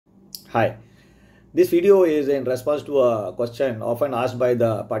Hi, this video is in response to a question often asked by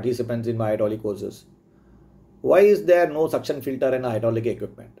the participants in my hydraulic courses. Why is there no suction filter in a hydraulic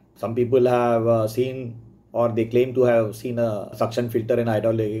equipment? Some people have seen or they claim to have seen a suction filter in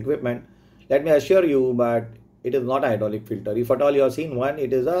hydraulic equipment. Let me assure you that it is not a hydraulic filter. If at all you have seen one,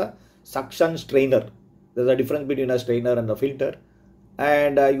 it is a suction strainer. There's a difference between a strainer and a filter.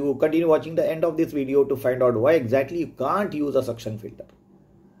 And you continue watching the end of this video to find out why exactly you can't use a suction filter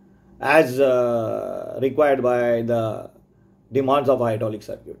as required by the demands of a hydraulic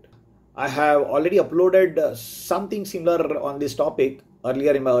circuit. I have already uploaded something similar on this topic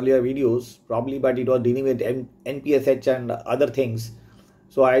earlier in my earlier videos, probably, but it was dealing with NPSH and other things.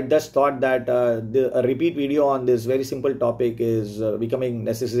 So I just thought that a repeat video on this very simple topic is becoming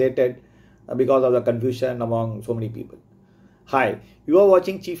necessitated because of the confusion among so many people. Hi, you are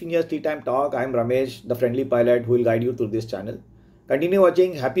watching Chief Engineer's Tea Time Talk. I am Ramesh, the friendly pilot who will guide you through this channel. Continue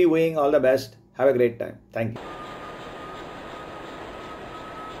watching. Happy viewing. All the best. Have a great time. Thank you.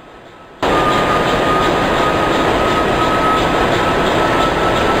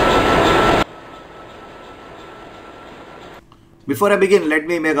 Before I begin, let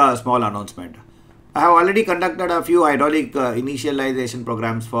me make a small announcement. I have already conducted a few hydraulic initialization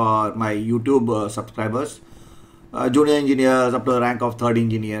programs for my YouTube subscribers, junior engineers up to the rank of third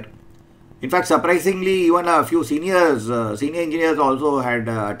engineer. In fact, surprisingly, even a few senior engineers also had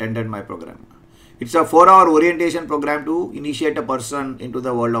attended my program. It's a 4-hour orientation program to initiate a person into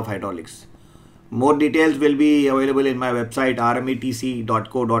the world of hydraulics. More details will be available in my website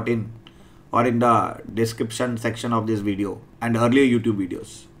rmetc.co.in or in the description section of this video and earlier YouTube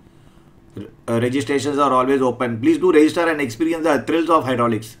videos. Registrations are always open. Please do register and experience the thrills of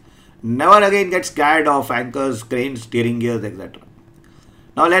hydraulics. Never again get scared of anchors, cranes, steering gears, etc.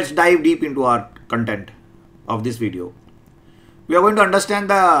 Now let's dive deep into our content of this video. We are going to understand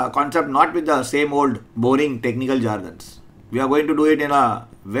the concept not with the same old boring technical jargons. We are going to do it in a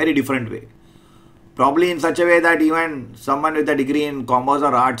very different way. Probably in such a way that even someone with a degree in commerce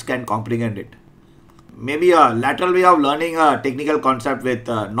or arts can comprehend it. Maybe a lateral way of learning a technical concept with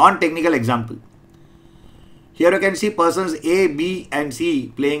a non-technical example. Here you can see persons A, B and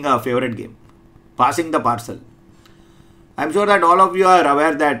C playing a favorite game, passing the parcel. I am sure that all of you are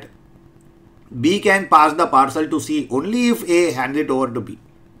aware that B can pass the parcel to C only if A hands it over to B.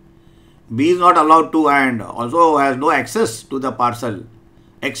 B is not allowed to and also has no access to the parcel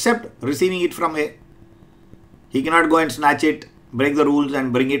except receiving it from A. He cannot go and snatch it, break the rules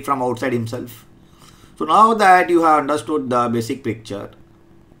and bring it from outside himself. So now that you have understood the basic picture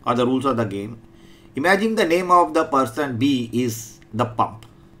or the rules of the game, imagine the name of the person B is the pump.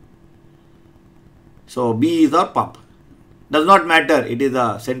 So B is a pump. Does not matter, it is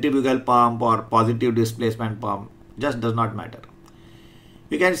a centrifugal pump or positive displacement pump, just does not matter.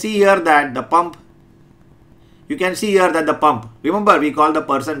 You can see here that the pump, remember we call the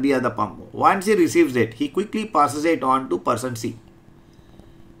person B as the pump. Once he receives it, he quickly passes it on to person C.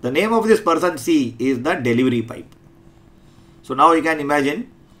 The name of this person C is the delivery pipe. So now you can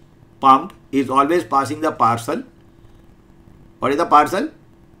imagine pump is always passing the parcel. What is the parcel?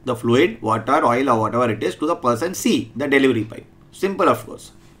 The fluid, water, oil or whatever it is to the person C, the delivery pipe. Simple, of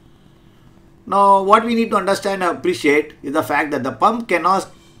course. Now what we need to understand and appreciate is the fact that the pump cannot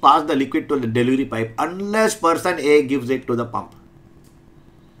pass the liquid to the delivery pipe unless person A gives it to the pump.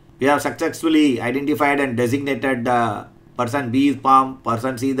 We have successfully identified and designated the person B is pump,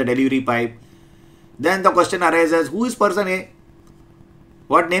 person C is the delivery pipe. Then the question arises, who is person A?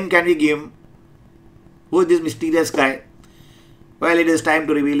 What name can we give him? Who is this mysterious guy? Well, it is time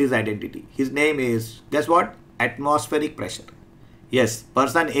to reveal his identity. His name is, guess what? Atmospheric pressure. Yes,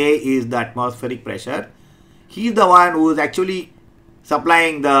 person A is the atmospheric pressure. He is the one who is actually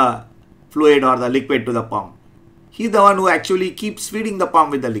supplying the fluid or the liquid to the pump. He is the one who actually keeps feeding the pump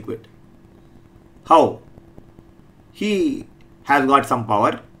with the liquid. How? He has got some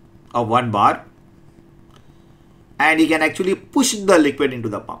power of 1 bar and he can actually push the liquid into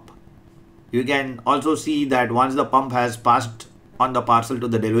the pump. You can also see that once the pump has passed on the parcel to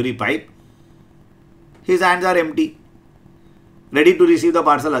the delivery pipe, his hands are empty, ready to receive the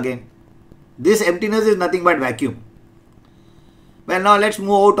parcel again. This emptiness is nothing but vacuum. Well, now let's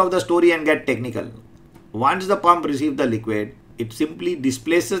move out of the story and get technical. Once the pump receives the liquid, it simply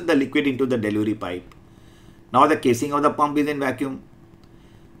displaces the liquid into the delivery pipe. Now the casing of the pump is in vacuum.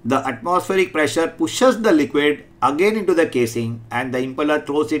 The atmospheric pressure pushes the liquid again into the casing and the impeller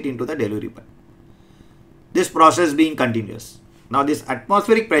throws it into the delivery pipe. This process being continuous. Now this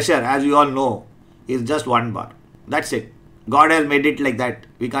atmospheric pressure, as you all know, is just 1 bar. That's it. God has made it like that.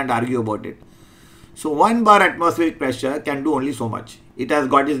 We can't argue about it. So 1 bar atmospheric pressure can do only so much. it has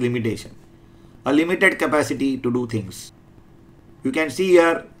got its limitation, a limited capacity to do things. You can see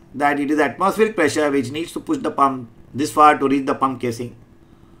here that it is atmospheric pressure which needs to push the pump this far to reach the pump casing,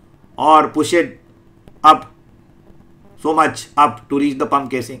 or push it up so much up to reach the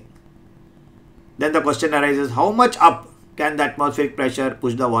pump casing. Then the question arises, how much up can the atmospheric pressure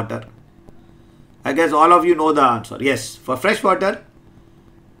push the water? I guess all of you know the answer. Yes, for fresh water,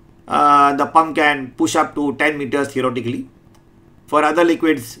 the pump can push up to 10 meters theoretically. For other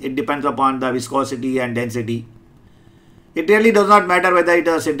liquids, it depends upon the viscosity and density. It really does not matter whether it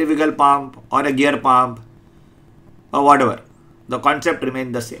is a centrifugal pump or a gear pump or whatever. The concept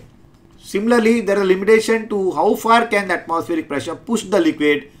remains the same. Similarly, there is a limitation to how far can the atmospheric pressure push the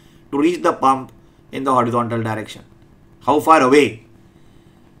liquid to reach the pump in the horizontal direction. How far away?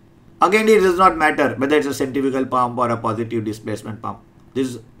 Again, it does not matter whether it's a centrifugal pump or a positive displacement pump.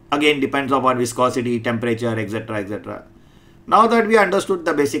 This again depends upon viscosity, temperature, etc., etc. Now that we understood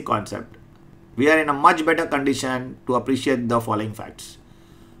the basic concept, we are in a much better condition to appreciate the following facts.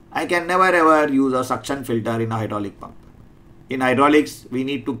 I can never ever use a suction filter in a hydraulic pump. In hydraulics, we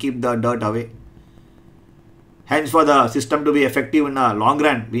need to keep the dirt away. Hence, for the system to be effective in a long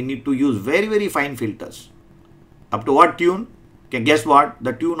run, we need to use very, very fine filters. Up to what tune? Okay, guess what?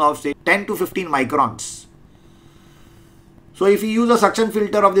 The tune of say 10 to 15 microns. So if you use a suction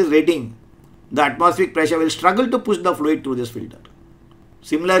filter of this rating, the atmospheric pressure will struggle to push the fluid through this filter.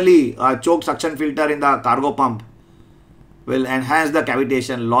 Similarly, a choke suction filter in the cargo pump will enhance the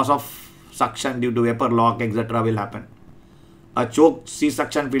cavitation, loss of suction due to vapor lock, etc. will happen. A choke sea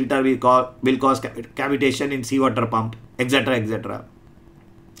suction filter will cause cavitation in seawater pump, etc., etc.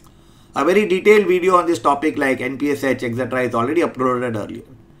 A very detailed video on this topic like NPSH, etc. is already uploaded earlier.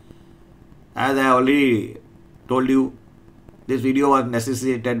 As I already told you, this video was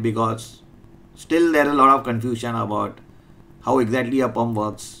necessitated because still there is a lot of confusion about how exactly a pump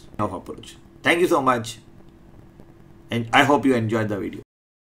works of approach. Thank you so much, and I hope you enjoyed the video.